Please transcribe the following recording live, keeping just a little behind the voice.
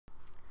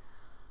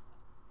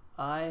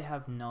I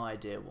have no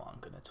idea what I'm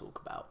going to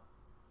talk about.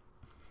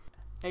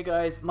 Hey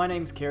guys, my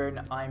name's Kieran,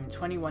 I'm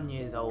 21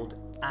 years old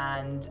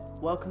and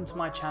welcome to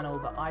my channel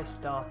that I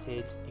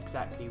started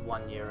exactly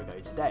 1 year ago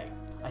today.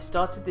 I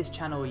started this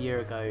channel a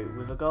year ago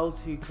with a goal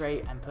to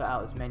create and put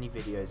out as many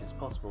videos as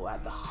possible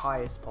at the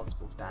highest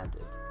possible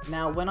standard.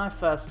 Now when I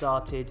first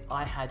started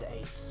I had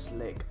a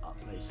slick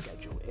upload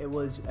schedule. It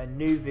was a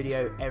new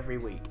video every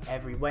week,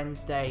 every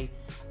Wednesday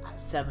at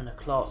 7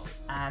 o'clock,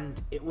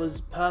 and it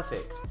was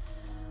perfect.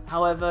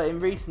 However, in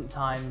recent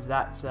times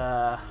that's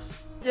that's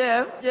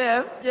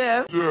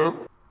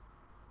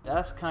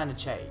kind of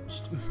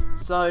changed.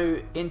 So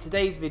in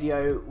today's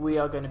video we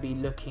are going to be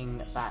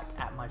looking back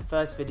at my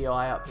first video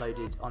I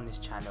uploaded on this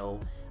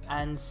channel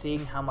and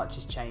seeing how much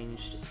has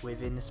changed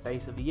within the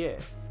space of a year.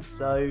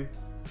 So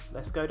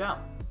let's go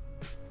down.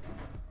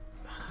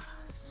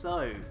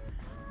 So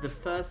the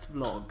first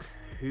vlog,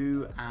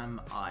 who am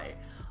I?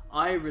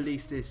 I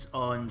released this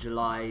on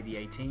July the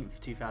 18th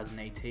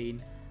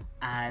 2018,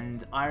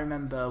 and I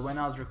remember when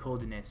I was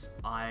recording this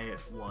I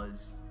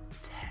was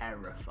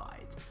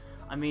terrified.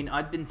 I mean,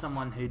 I'd been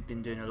someone who'd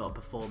been doing a lot of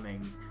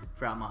performing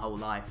throughout my whole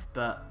life,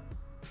 but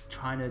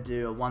trying to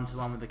do a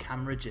one-to-one with the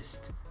camera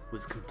just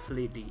was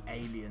completely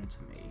alien to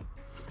me.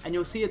 And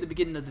you'll see at the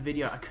beginning of the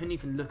video I couldn't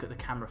even look at the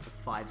camera for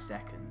 5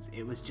 seconds.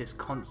 It was just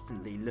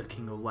constantly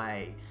looking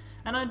away,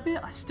 and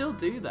I still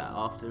do that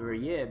after a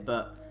year,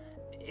 but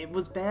it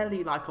was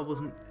barely like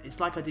it's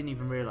like I didn't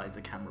even realise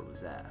the camera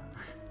was there.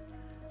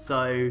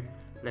 So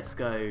let's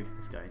go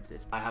into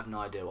this. I have no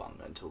idea what I'm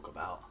going to talk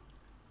about.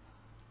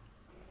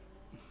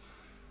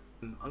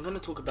 I'm going to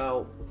talk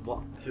about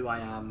who I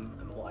am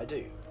and what I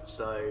do.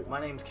 So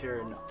my name's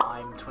Kieran,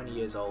 I'm 20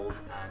 years old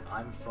and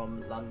I'm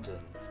from London.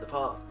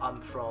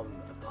 I'm from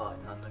a part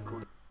in London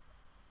called...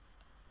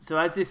 So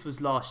as this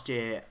was last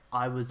year,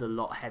 I was a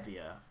lot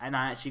heavier, and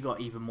I actually got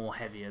even more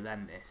heavier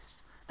than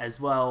this. As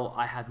well,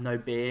 I had no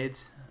beard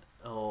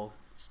or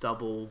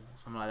stubble,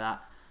 something like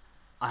that.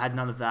 I had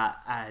none of that,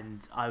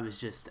 and I was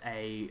just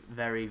a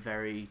very,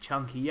 very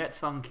chunky yet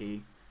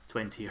funky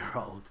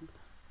 20-year-old.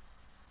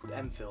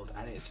 Enfield,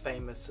 and it's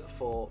famous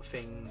for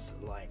things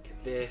like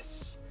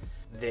this,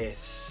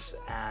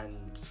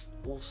 and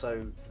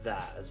also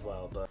that as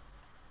well. But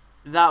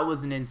that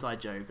was an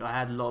inside joke. I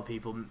had a lot of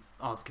people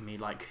asking me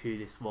like who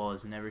this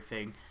was and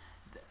everything.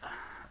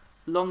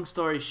 Long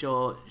story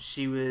short,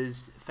 she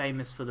was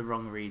famous for the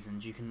wrong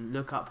reasons. You can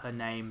look up her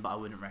name, but I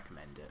wouldn't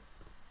recommend it.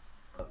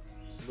 But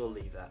we'll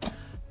leave that.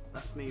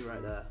 That's me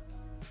right there.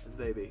 That's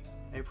baby.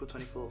 April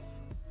 24th.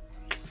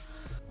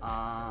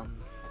 I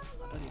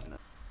don't even know.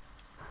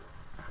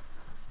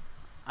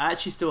 I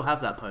actually still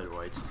have that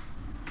Polaroid.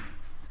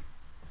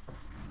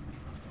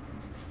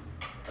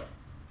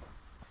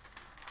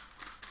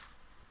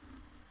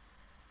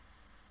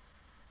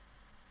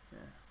 Yeah,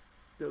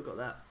 still got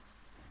that.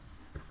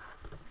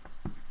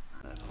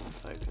 I don't know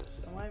if I'm in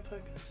focus. Am I in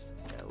focus?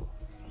 Yeah.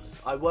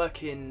 I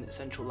work in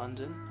central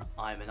London.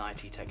 I'm an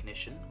IT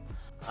technician.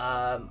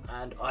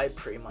 And I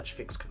pretty much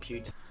fix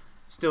computers.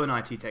 Still an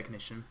IT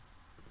technician.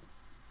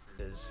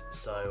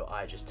 So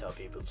I just tell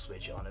people to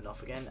switch it on and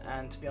off again,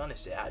 and to be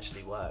honest it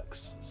actually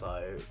works,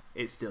 so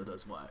it still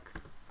does work.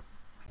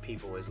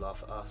 People always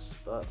laugh at us,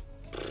 but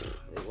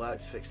it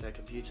works. Fix their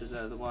computers.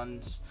 They're the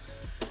ones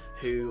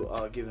who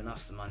are giving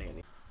us the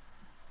money.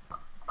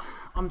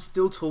 I'm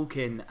still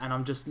talking and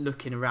I'm just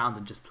looking around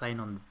and just playing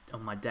on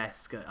my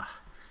desk.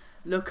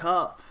 Look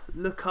up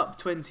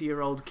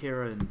 20-year-old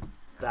Kieran.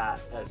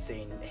 That as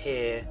seen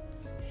here,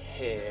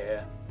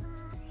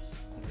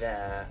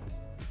 there,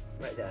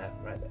 right there,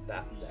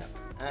 there,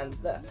 and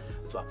there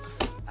as well.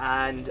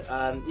 And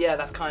yeah,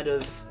 that's kind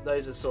of,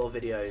 those are sort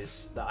of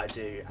videos that I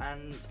do,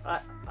 and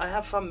I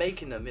have fun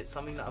making them. It's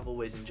something that I've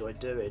always enjoyed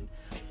doing,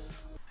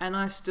 and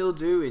I still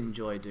do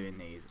enjoy doing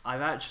these. I've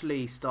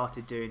actually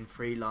started doing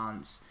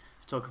freelance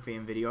photography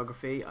and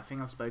videography. I think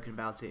I've spoken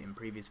about it in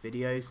previous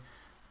videos,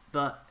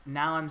 but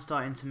now I'm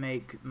starting to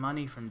make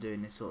money from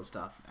doing this sort of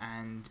stuff,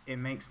 and it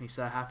makes me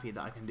so happy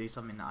that I can do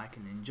something that I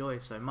can enjoy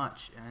so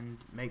much and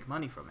make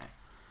money from it.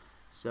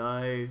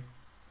 So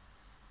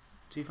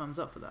 2 thumbs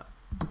up for that.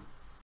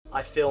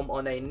 I film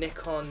on a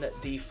Nikon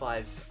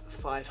D5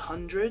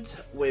 500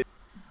 with...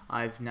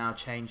 I've now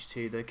changed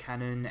to the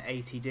Canon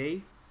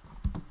 80D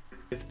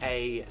with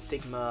a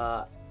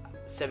Sigma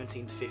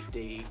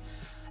 17-50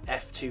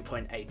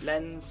 f2.8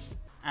 lens,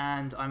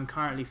 and I'm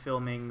currently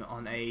filming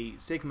on a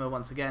Sigma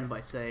once again, but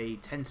I say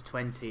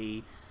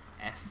 10-20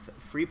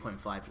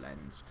 f3.5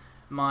 lens.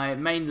 My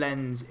main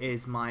lens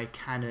is my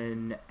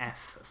Canon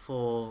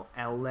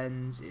f4L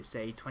lens. It's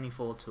a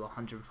 24 to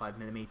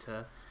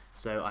 105mm,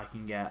 so I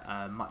can get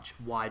a much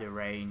wider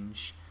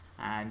range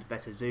and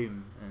better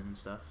zoom and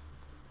stuff.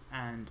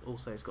 And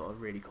also it's got a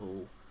really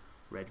cool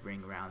red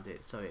ring around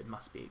it, so it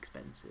must be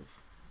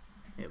expensive.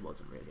 It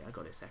wasn't really, I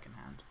got it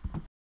secondhand.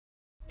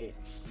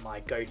 It's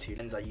my go-to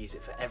lens. I use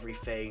it for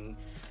everything,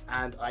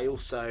 and I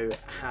also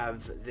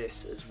have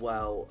this as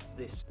well.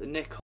 The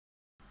Nikon.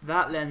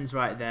 That lens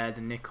right there,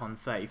 the Nikon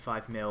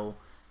 35mm,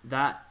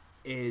 that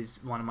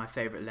is one of my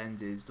favourite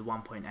lenses, the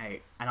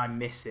 1.8, and I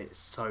miss it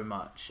so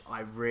much.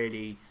 I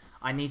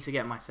need to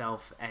get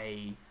myself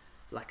a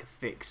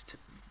fixed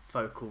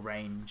focal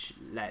range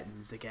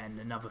lens again,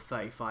 another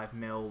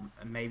 35mm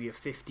and maybe a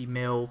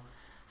 50mm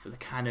for the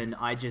Canon.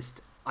 I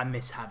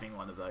miss having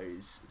one of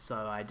those,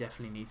 so I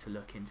definitely need to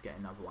look into getting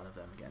another one of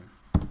them again.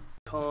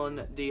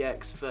 Nikon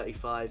DX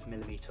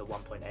 35mm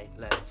 1.8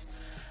 lens,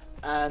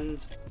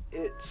 and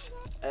it's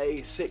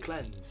a sick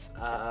lens.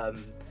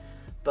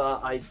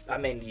 But I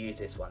mainly use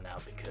this one now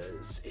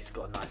because it's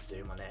got a nice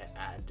zoom on it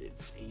and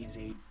it's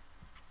easy.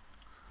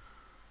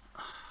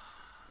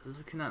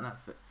 Looking at that,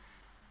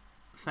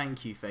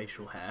 thank you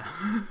facial hair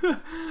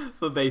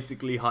for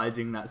basically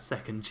hiding that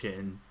second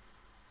chin.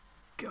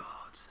 God.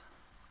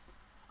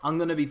 I'm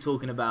going to be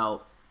talking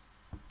about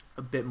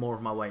a bit more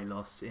of my weight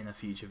loss in a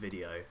future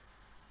video.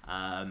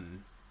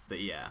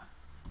 But yeah.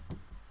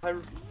 I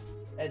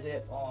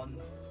edit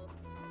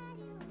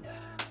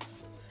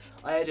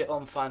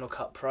on Final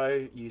Cut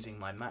Pro using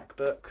my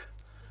MacBook.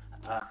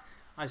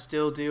 I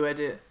still do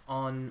edit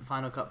on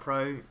Final Cut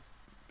Pro,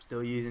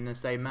 still using the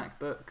same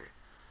MacBook.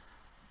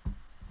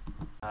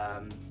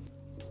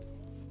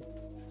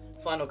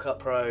 Final Cut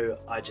Pro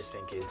I just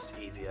think is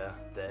easier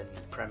than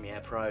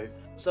Premiere Pro.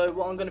 So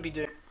what I'm going to be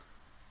doing...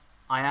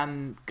 I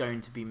am going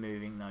to be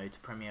moving though to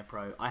Premiere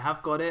Pro. I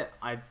have got it,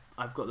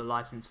 I've got the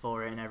license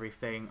for it and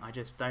everything, I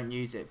just don't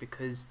use it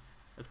because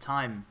of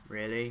time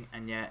really,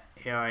 and yet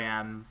here I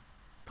am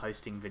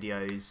posting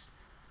videos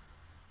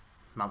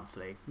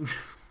monthly.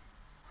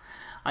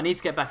 I need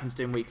to get back into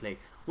doing weekly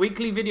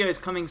videos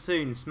coming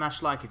soon.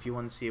 Smash like if you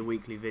want to see a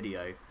weekly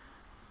video.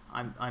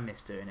 I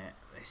miss doing it.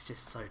 It's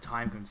just so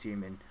time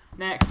consuming.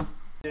 Next,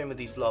 doing with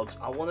these vlogs,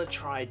 I want to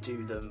try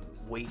do them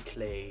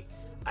weekly.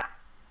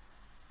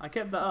 I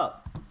kept that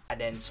up,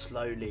 and then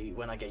slowly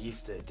when I get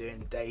used to it,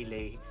 doing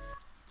daily.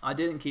 I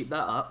didn't keep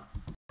that up.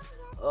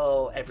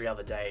 Oh, every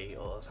other day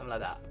or something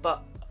like that.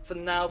 But for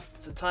now,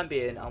 for the time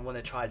being, I want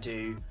to try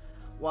do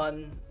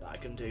one that I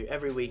can do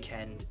every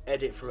weekend,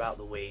 edit throughout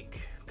the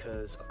week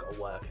because I've got to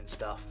work and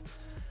stuff,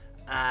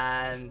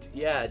 and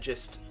yeah,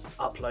 just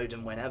upload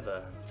them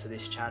whenever to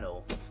this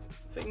channel.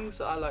 Things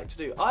that I like to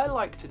do. I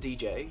like to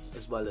DJ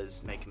as well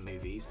as making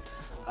movies.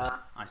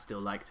 I still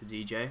like to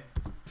DJ.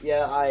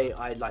 Yeah,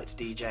 I like to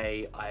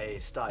DJ. I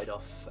started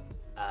off...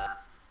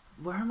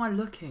 Where am I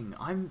looking?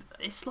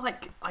 It's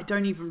like I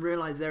don't even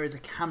realise there is a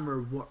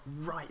camera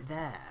right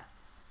there.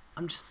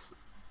 I'm just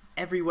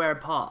everywhere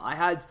apart. I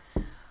had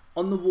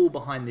on the wall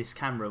behind this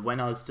camera when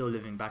I was still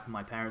living back in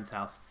my parents'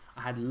 house.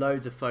 I had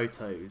loads of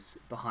photos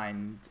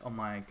behind on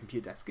my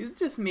computer desk. It was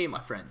just me and my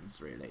friends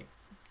really.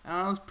 And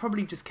I was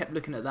probably just kept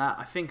looking at that.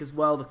 I think as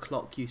well the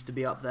clock used to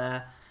be up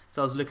there,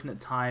 so I was looking at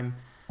time,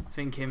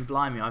 thinking,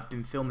 blimey, I've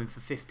been filming for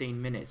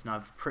 15 minutes and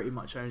I've pretty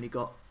much only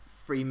got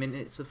 3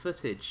 minutes of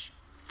footage.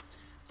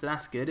 So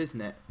that's good,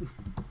 isn't it?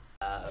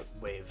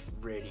 With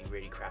really,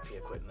 really crappy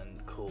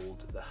equipment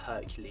called the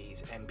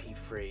Hercules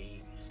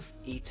MP3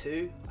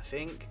 E2, I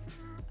think.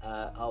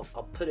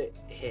 I'll put it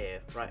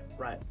here,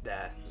 right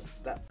there.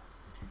 That.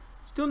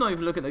 Still not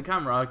even looking at the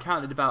camera. I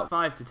counted about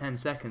 5 to 10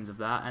 seconds of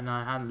that and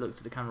I hadn't looked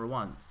at the camera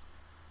once.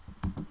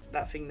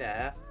 That thing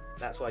there,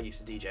 that's what I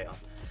used to DJ on.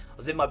 I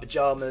was in my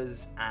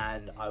pajamas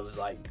and I was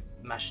like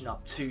mashing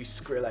up 2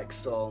 Skrillex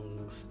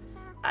songs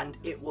and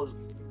it was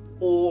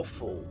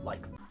awful.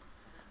 Like,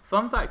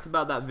 fun fact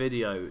about that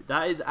video,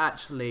 that is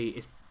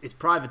actually, it's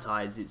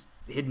privatized, it's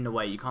hidden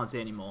away, you can't see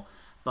it anymore,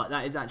 but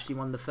that is actually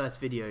one of the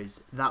first videos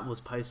that was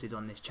posted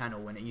on this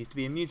channel when it used to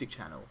be a music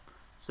channel.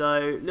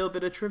 So, a little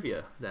bit of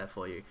trivia there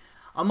for you.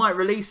 I might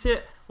release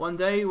it one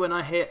day when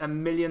I hit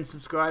 1 million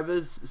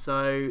subscribers,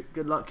 so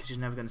good luck because you're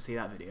never going to see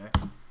that video.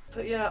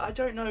 But yeah, I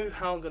don't know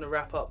how I'm going to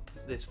wrap up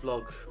this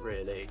vlog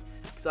really,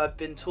 because I've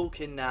been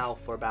talking now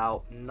for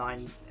about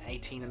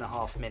 18 and a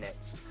half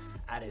minutes,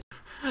 and it's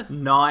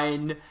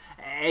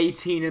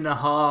 18 and a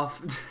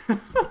half.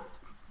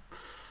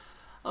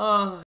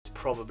 It's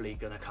probably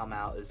going to come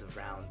out as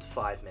around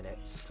 5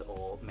 minutes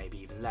or maybe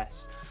even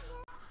less.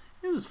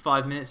 It was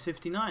 5 minutes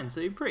 59,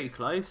 so you're pretty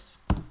close.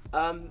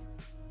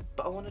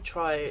 But I want to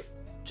try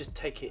just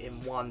take it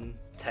in one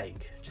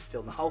take, just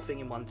film the whole thing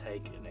in one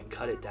take and then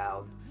cut it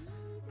down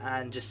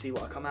and just see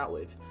what I come out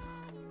with.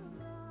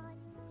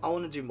 I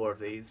want to do more of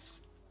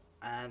these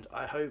and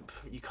I hope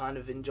you kind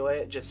of enjoy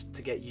it, just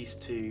to get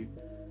used to,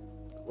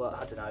 well,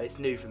 I don't know, it's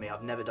new for me,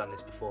 I've never done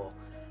this before,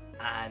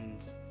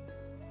 and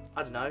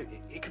I don't know,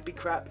 it could be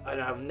crap, I don't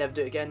know, I'll never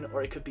do it again,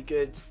 or it could be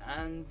good,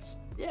 and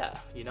yeah,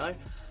 you know.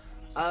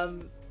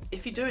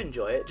 If you do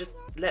enjoy it, just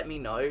let me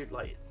know,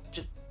 like,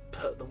 just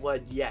put the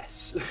word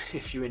yes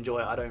if you enjoy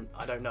it,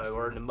 I don't know,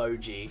 or an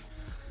emoji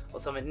or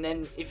something, and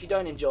then if you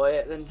don't enjoy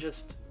it, then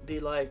just be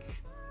like,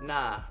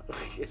 nah,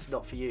 it's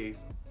not for you,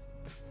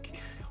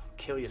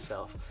 kill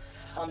yourself.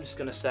 I'm just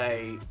gonna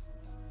say,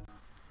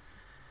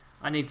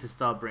 I need to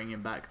start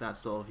bringing back that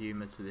sort of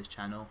humour to this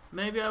channel.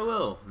 Maybe I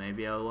will,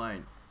 maybe I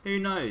won't. Who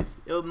knows?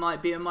 It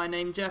might be a My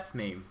Name Jeff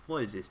meme.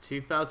 What is this,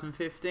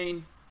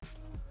 2015?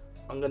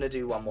 I'm gonna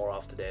do one more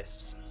after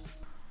this.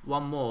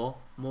 One more?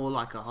 More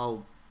like a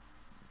whole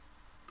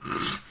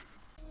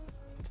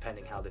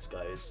Depending how this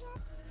goes.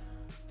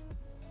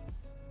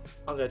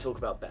 I'm going to talk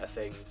about better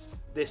things.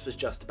 This was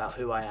just about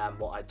who I am,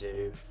 what I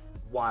do,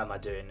 why am I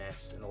doing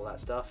this, and all that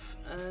stuff.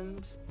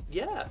 And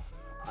yeah,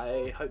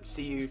 I hope to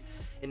see you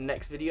in the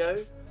next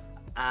video.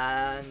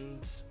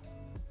 And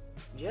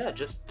yeah,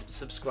 just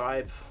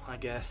subscribe, I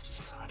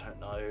guess. I don't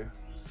know.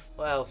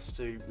 What else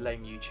do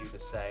lame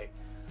YouTubers say?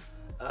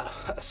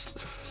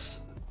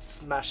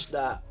 Smash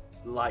that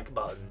like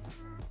button.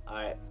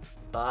 Alright,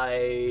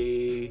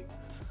 bye.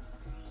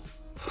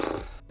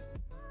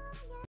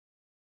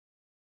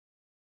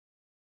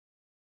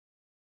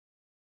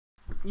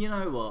 You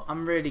know what,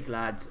 I'm really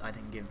glad I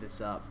didn't give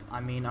this up. I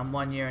mean, I'm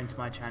 1 year into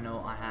my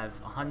channel, I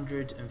have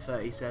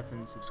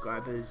 137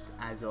 subscribers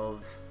as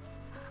of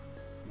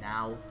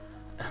now.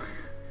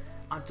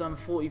 I've done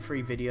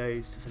 43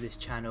 videos for this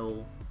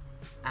channel,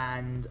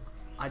 and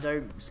I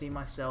don't see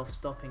myself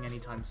stopping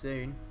anytime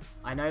soon.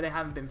 I know they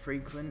haven't been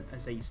frequent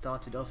as they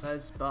started off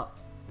as, but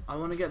I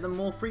want to get them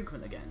more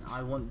frequent again.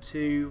 I want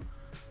to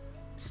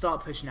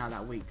start pushing out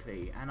that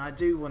weekly, and I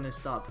do want to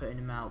start putting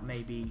them out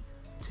maybe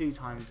 2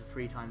 times or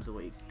 3 times a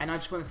week. And I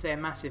just want to say a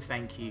massive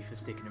thank you for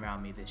sticking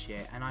around me this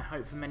year, and I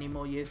hope for many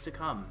more years to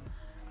come.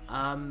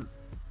 I'm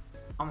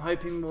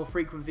hoping more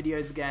frequent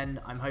videos again.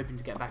 I'm hoping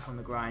to get back on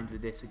the grind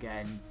with this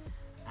again,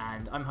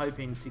 and I'm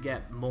hoping to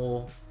get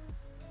more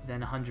than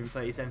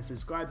 137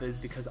 subscribers,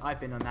 because I've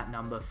been on that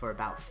number for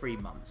about 3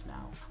 months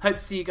now. Hope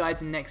to see you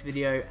guys in the next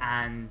video,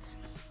 and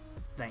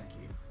thank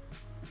you.